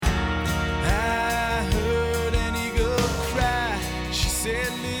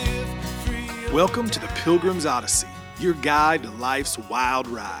Welcome to the Pilgrim's Odyssey, your guide to life's wild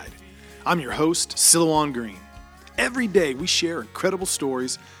ride. I'm your host, Silouan Green. Every day we share incredible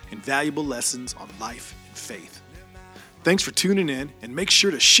stories and valuable lessons on life and faith. Thanks for tuning in, and make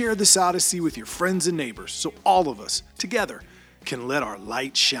sure to share this Odyssey with your friends and neighbors so all of us, together, can let our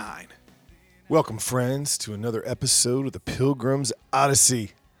light shine. Welcome, friends, to another episode of the Pilgrim's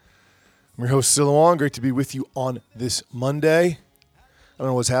Odyssey. I'm your host, Silouan. Great to be with you on this Monday. I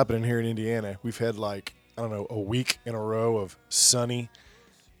don't know what's happening here in Indiana. We've had a week in a row of sunny,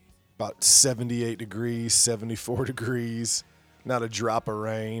 about 78 degrees, 74 degrees, not a drop of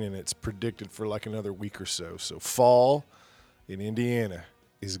rain, and it's predicted for like another week or so. So fall in Indiana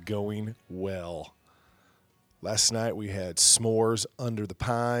is going well. Last night we had s'mores under the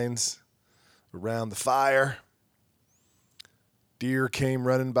pines, around the fire. Deer came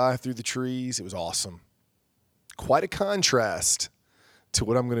running by through the trees. It was awesome. Quite a contrast to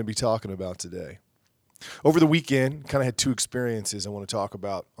what I'm going to be talking about today. Over the weekend, kind of had two experiences I want to talk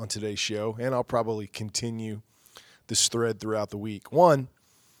about on today's show, and I'll probably continue this thread throughout the week. One,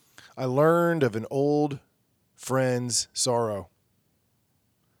 I learned of an old friend's sorrow.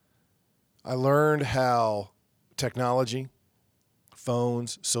 I learned how technology,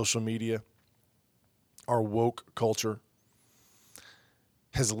 phones, social media, our woke culture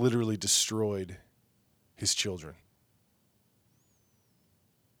has literally destroyed his children.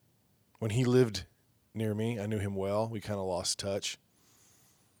 When he lived near me, I knew him well. We kind of lost touch.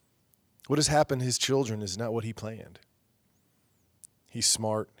 What has happened to his children is not what he planned. He's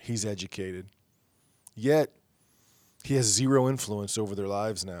smart. He's educated. Yet, he has zero influence over their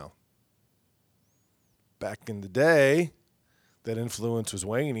lives now. Back in the day, that influence was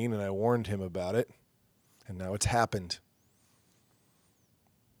waning, and I warned him about it, and now it's happened.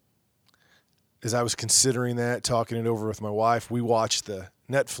 As I was considering that, talking it over with my wife, we watched the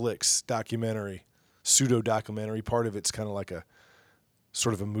Netflix documentary, pseudo-documentary. Part of it's kind of like a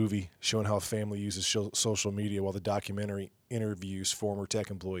sort of a movie showing how a family uses social media, while the documentary interviews former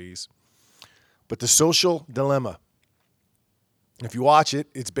tech employees. But The Social Dilemma, if you watch it,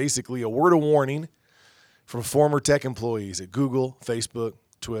 it's basically a word of warning from former tech employees at Google, Facebook,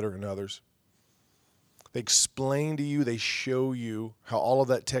 Twitter, and others. They explain to you, they show you how all of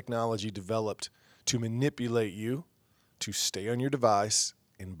that technology developed to manipulate you to stay on your device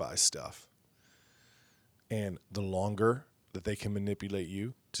and buy stuff. And the longer that they can manipulate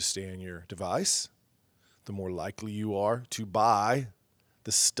you to stay on your device, the more likely you are to buy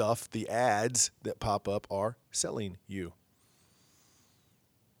the stuff the ads that pop up are selling you.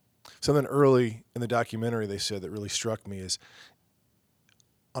 Something early in the documentary they said that really struck me is,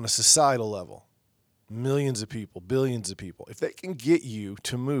 on a societal level, millions of people, billions of people, if they can get you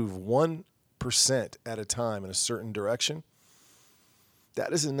to move 1% at a time in a certain direction,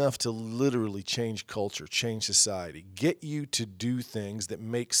 that is enough to literally change culture, change society, get you to do things that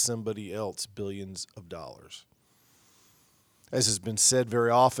make somebody else billions of dollars. As has been said very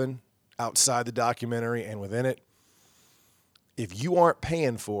often outside the documentary and within it, if you aren't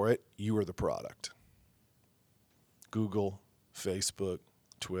paying for it, you are the product. Google, Facebook,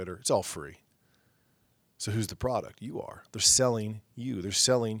 Twitter, it's all free. So who's the product? You are. They're selling you. They're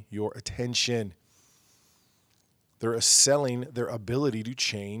selling your attention. They're selling their ability to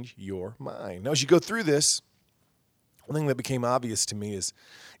change your mind. Now, as you go through this, one thing that became obvious to me is,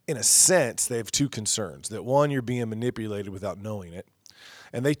 in a sense, they have two concerns. That one, you're being manipulated without knowing it.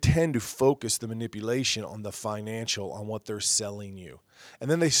 And they tend to focus the manipulation on the financial, on what they're selling you. And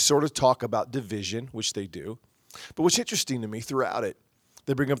then they sort of talk about division, which they do. But what's interesting to me throughout it,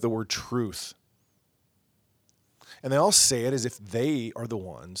 they bring up the word truth. And they all say it as if they are the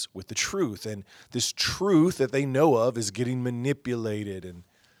ones with the truth. And this truth that they know of is getting manipulated. And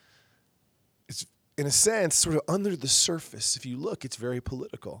it's, in a sense, sort of under the surface. If you look, it's very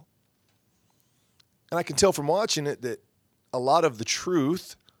political. And I can tell from watching it that a lot of the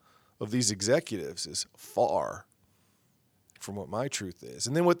truth of these executives is far from what my truth is.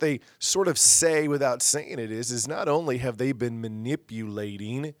 And then what they sort of say without saying it is not only have they been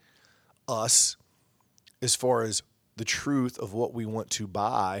manipulating us as far as the truth of what we want to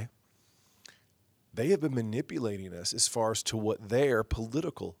buy, they have been manipulating us as far as to what their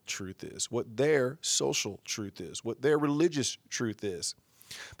political truth is, what their social truth is, what their religious truth is.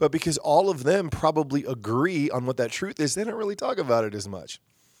 But because all of them probably agree on what that truth is, they don't really talk about it as much.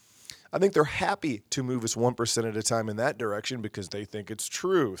 I think they're happy to move us 1% at a time in that direction because they think it's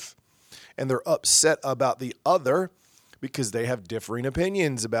truth. And they're upset about the other because they have differing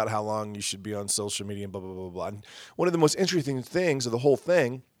opinions about how long you should be on social media and blah, blah, blah, blah. And one of the most interesting things of the whole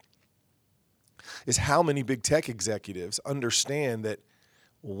thing is how many big tech executives understand that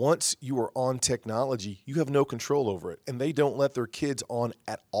once you are on technology, you have no control over it. And they don't let their kids on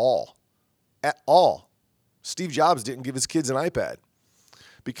at all. At all. Steve Jobs didn't give his kids an iPad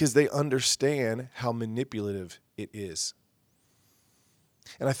because they understand how manipulative it is.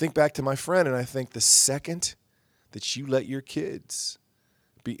 And I think back to my friend, and I think the second that you let your kids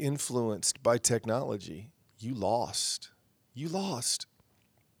be influenced by technology, you lost. You lost.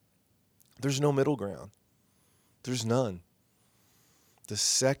 There's no middle ground. There's none. The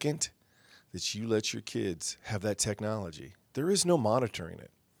second that you let your kids have that technology, there is no monitoring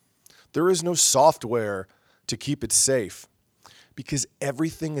it. There is no software to keep it safe because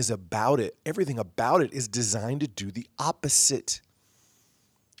everything is about it. Everything about it is designed to do the opposite.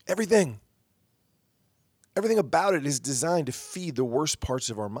 Everything. Everything about it is designed to feed the worst parts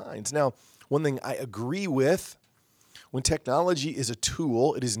of our minds. Now, one thing I agree with, when technology is a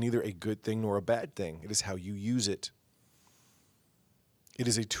tool, it is neither a good thing nor a bad thing. It is how you use it. It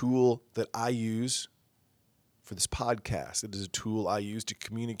is a tool that I use for this podcast. It is a tool I use to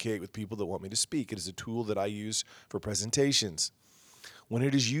communicate with people that want me to speak. It is a tool that I use for presentations. When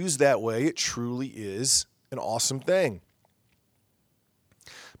it is used that way, it truly is an awesome thing.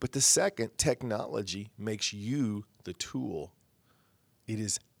 But the second technology makes you the tool, it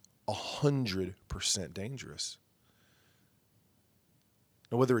is 100% dangerous.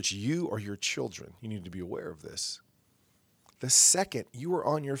 Now, whether it's you or your children, you need to be aware of this. The second you are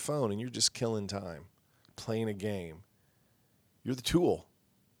on your phone and you're just killing time, playing a game, you're the tool.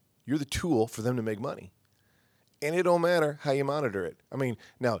 You're the tool for them to make money. And it don't matter how you monitor it. I mean,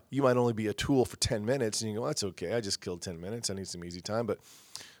 now, you might only be a tool for 10 minutes, and you go, that's okay, I just killed 10 minutes, I need some easy time. But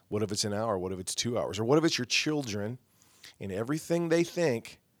what if it's an hour? What if it's 2 hours? Or what if it's your children and everything they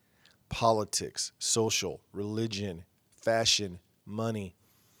think, politics, social, religion, fashion, money,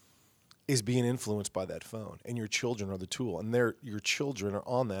 is being influenced by that phone, and your children are the tool, and your children are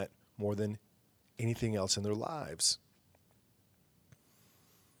on that more than anything else in their lives.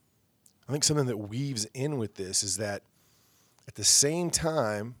 I think something that weaves in with this is that at the same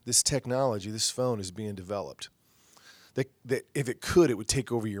time this technology, this phone is being developed, that if it could, it would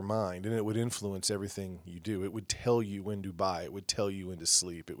take over your mind and it would influence everything you do. It would tell you when to buy. It would tell you when to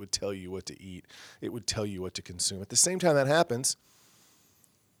sleep. It would tell you what to eat. It would tell you what to consume. At the same time that happens,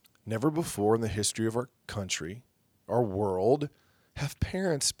 never before in the history of our country, our world, have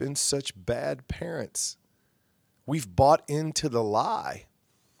parents been such bad parents. We've bought into the lie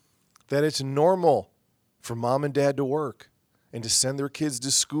that it's normal for mom and dad to work and to send their kids to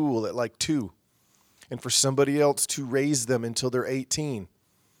school at like 2 and for somebody else to raise them until they're 18.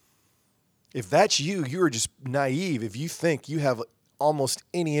 If that's you, you're just naive if you think you have almost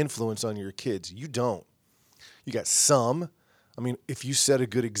any influence on your kids. You don't. You got some. I mean, if you set a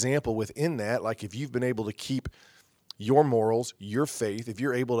good example within that, like if you've been able to keep your morals, your faith, if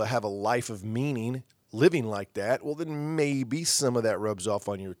you're able to have a life of meaning living like that, well, then maybe some of that rubs off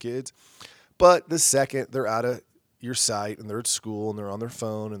on your kids. But the second they're out of your sight and they're at school and they're on their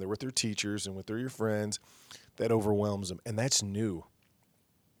phone and they're with their teachers and with their friends, that overwhelms them. And that's new.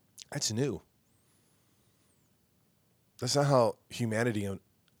 That's new. That's not how humanity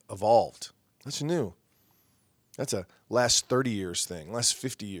evolved. That's new. That's a last 30 years thing, last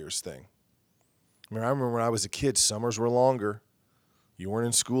 50 years thing. I remember when I was a kid, summers were longer. You weren't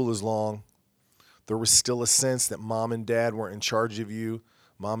in school as long. There was still a sense that mom and dad weren't in charge of you.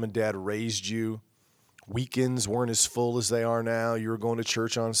 Mom and dad raised you. Weekends weren't as full as they are now. You were going to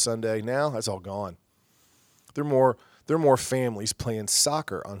church on Sunday. Now that's all gone. There are more families playing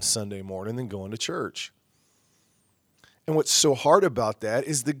soccer on Sunday morning than going to church. And what's so hard about that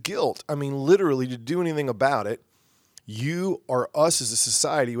is the guilt. I mean, literally, to do anything about it, you or us as a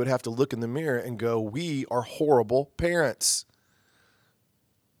society would have to look in the mirror and go, we are horrible parents.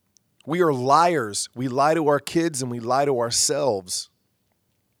 We are liars. We lie to our kids and we lie to ourselves.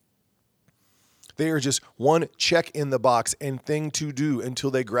 They are just one check in the box and thing to do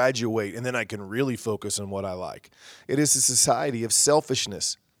until they graduate, and then I can really focus on what I like. It is a society of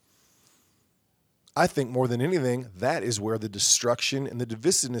selfishness. I think more than anything, that is where the destruction and the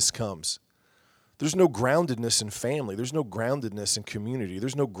divisiveness comes. There's no groundedness in family. There's no groundedness in community.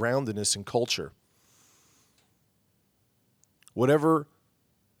 There's no groundedness in culture. Whatever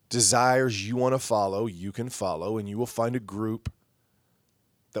desires you want to follow, you can follow, and you will find a group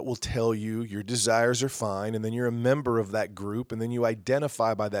that will tell you your desires are fine, and then you're a member of that group, and then you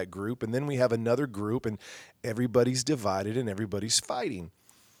identify by that group, and then we have another group, and everybody's divided and everybody's fighting.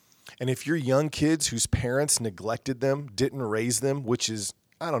 And if you're young kids whose parents neglected them, didn't raise them, which is,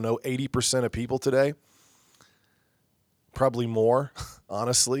 80% of people today, probably more,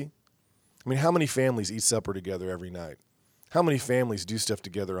 honestly. I mean, how many families eat supper together every night? How many families do stuff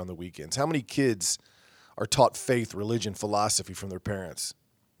together on the weekends? How many kids are taught faith, religion, philosophy from their parents?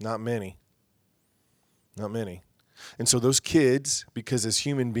 Not many. Not many. And so those kids, because as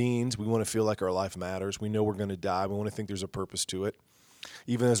human beings, we want to feel like our life matters. We know we're going to die. We want to think there's a purpose to it.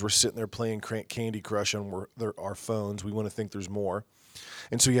 Even as we're sitting there playing Candy Crush on our phones, we want to think there's more.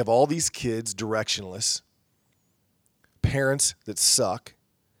 And so you have all these kids directionless, parents that suck,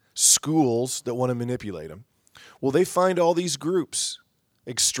 schools that want to manipulate them. Well, they find all these groups,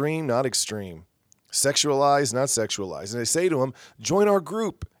 extreme, not extreme, sexualized, not sexualized. And they say to them, join our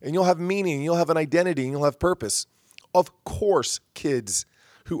group and you'll have meaning, you'll have an identity, and you'll have purpose. Of course, kids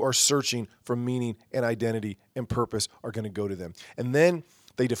who are searching for meaning and identity and purpose are going to go to them. And then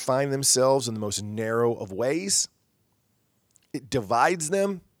they define themselves in the most narrow of ways. It divides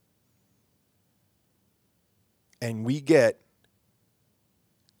them. And we get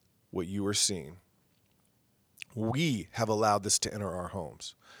what you are seeing. We have allowed this to enter our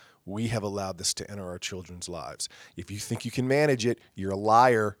homes. We have allowed this to enter our children's lives. If you think you can manage it, you're a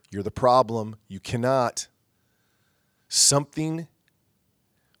liar. You're the problem. You cannot. Something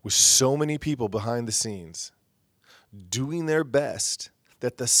with so many people behind the scenes doing their best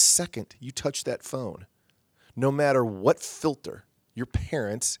that the second you touch that phone, no matter what filter your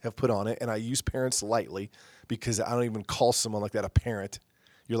parents have put on it, and I use parents lightly because I don't even call someone like that a parent.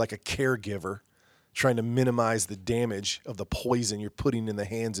 You're like a caregiver trying to minimize the damage of the poison you're putting in the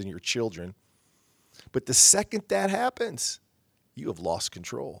hands of your children. But the second that happens, you have lost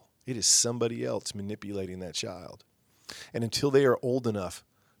control. It is somebody else manipulating that child. And until they are old enough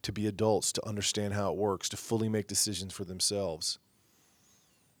to be adults, to understand how it works, to fully make decisions for themselves,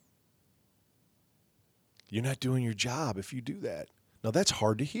 you're not doing your job if you do that. Now, that's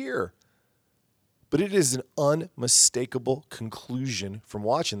hard to hear. But it is an unmistakable conclusion from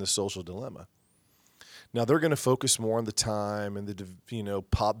watching The Social Dilemma. Now, they're going to focus more on the time and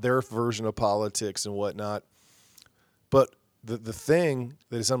their version of politics and whatnot. But the thing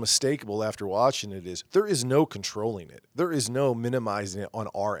that is unmistakable after watching it is there is no controlling it. There is no minimizing it on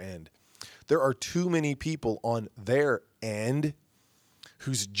our end. There are too many people on their end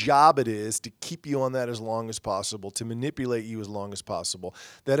whose job it is to keep you on that as long as possible, to manipulate you as long as possible,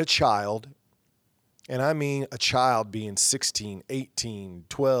 that a child, and I mean a child being 16, 18,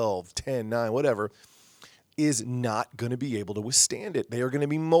 12, 10, 9, whatever, is not going to be able to withstand it. They are going to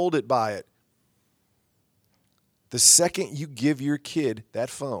be molded by it. The second you give your kid that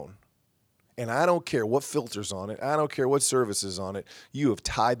phone, and I don't care what filter's on it, I don't care what service is on it, you have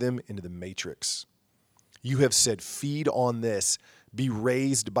tied them into the matrix. You have said, feed on this, be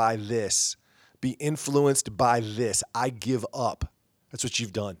raised by this, be influenced by this. I give up. That's what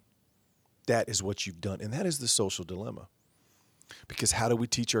you've done. That is what you've done. And that is the social dilemma. Because how do we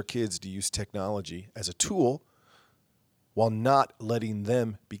teach our kids to use technology as a tool while not letting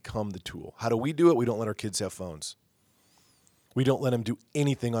them become the tool? How do we do it? We don't let our kids have phones. We don't let them do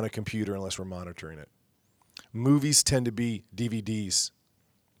anything on a computer unless we're monitoring it. Movies tend to be DVDs.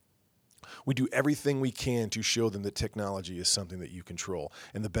 We do everything we can to show them that technology is something that you control.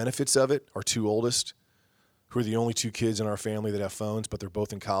 And the benefits of it, our two oldest, who are the only two kids in our family that have phones, but they're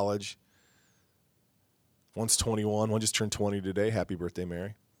both in college. One's 21, one just turned 20 today. Happy birthday,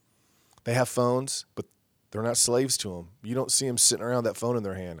 Mary. They have phones, but they're not slaves to them. You don't see them sitting around that phone in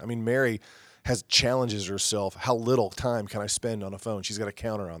their hand. I mean, Mary challenges herself, how little time can I spend on a phone? She's got a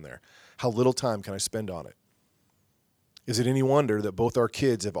counter on there. How little time can I spend on it? Is it any wonder that both our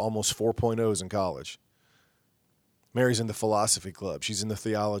kids have almost 4.0s in college? Mary's in the philosophy club. She's in the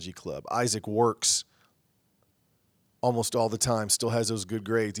theology club. Isaac works almost all the time, still has those good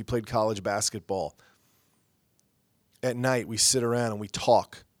grades. He played college basketball. At night, we sit around and we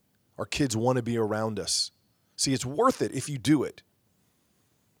talk. Our kids want to be around us. See, it's worth it if you do it.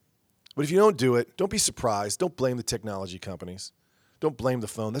 But if you don't do it, don't be surprised. Don't blame the technology companies. Don't blame the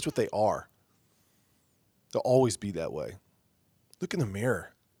phone. That's what they are. They'll always be that way. Look in the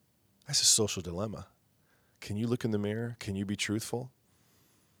mirror. That's a social dilemma. Can you look in the mirror? Can you be truthful?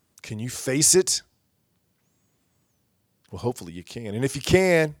 Can you face it? Well, hopefully you can. And if you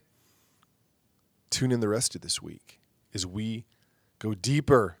can, tune in the rest of this week as we go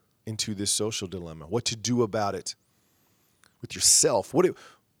deeper into this social dilemma. What to do about it with yourself. What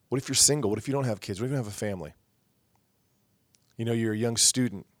if you're single? What if you don't have kids? What if you don't have a family? You know, you're a young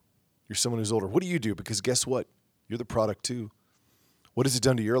student. You're someone who's older. What do you do? Because guess what? You're the product too. What has it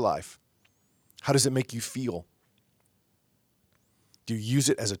done to your life? How does it make you feel? Do you use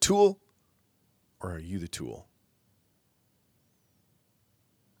it as a tool, or are you the tool?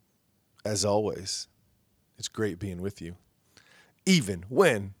 As always, it's great being with you. Even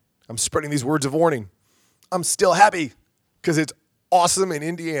when I'm spreading these words of warning, I'm still happy. because it's awesome in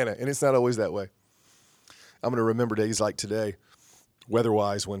Indiana, and it's not always that way. I'm going to remember days like today,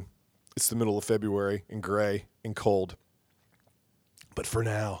 weather-wise, when it's the middle of February and gray and cold. But for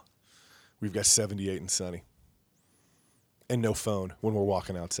now, we've got 78 and sunny and no phone when we're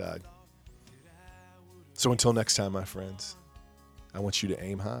walking outside. So until next time, my friends, I want you to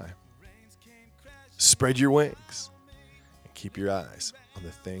aim high, spread your wings, and keep your eyes on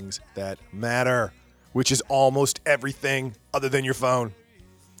the things that matter, which is almost everything other than your phone.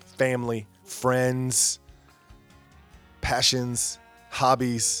 Family, friends, passions,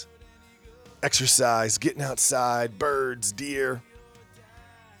 hobbies, exercise, getting outside, birds, deer.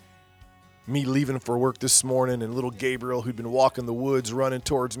 Me leaving for work this morning and little Gabriel, who'd been walking the woods, running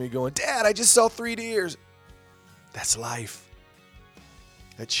towards me going, "Dad, I just saw 3 deers." That's life.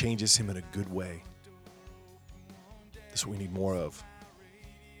 That changes him in a good way. That's what we need more of.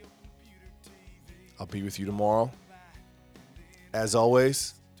 I'll be with you tomorrow. As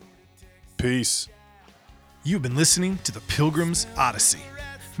always, peace. You've been listening to The Pilgrim's Odyssey.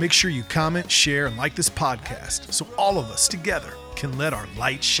 Make sure you comment, share, and like this podcast so all of us together can let our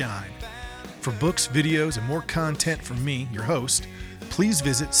light shine. For books, videos, and more content from me, your host, please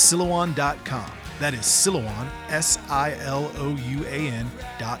visit Silouan.com. That is Silouan, Silouan.com.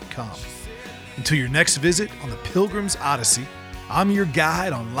 Until your next visit on The Pilgrim's Odyssey, I'm your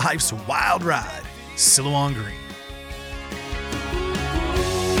guide on life's wild ride, Silouan Green.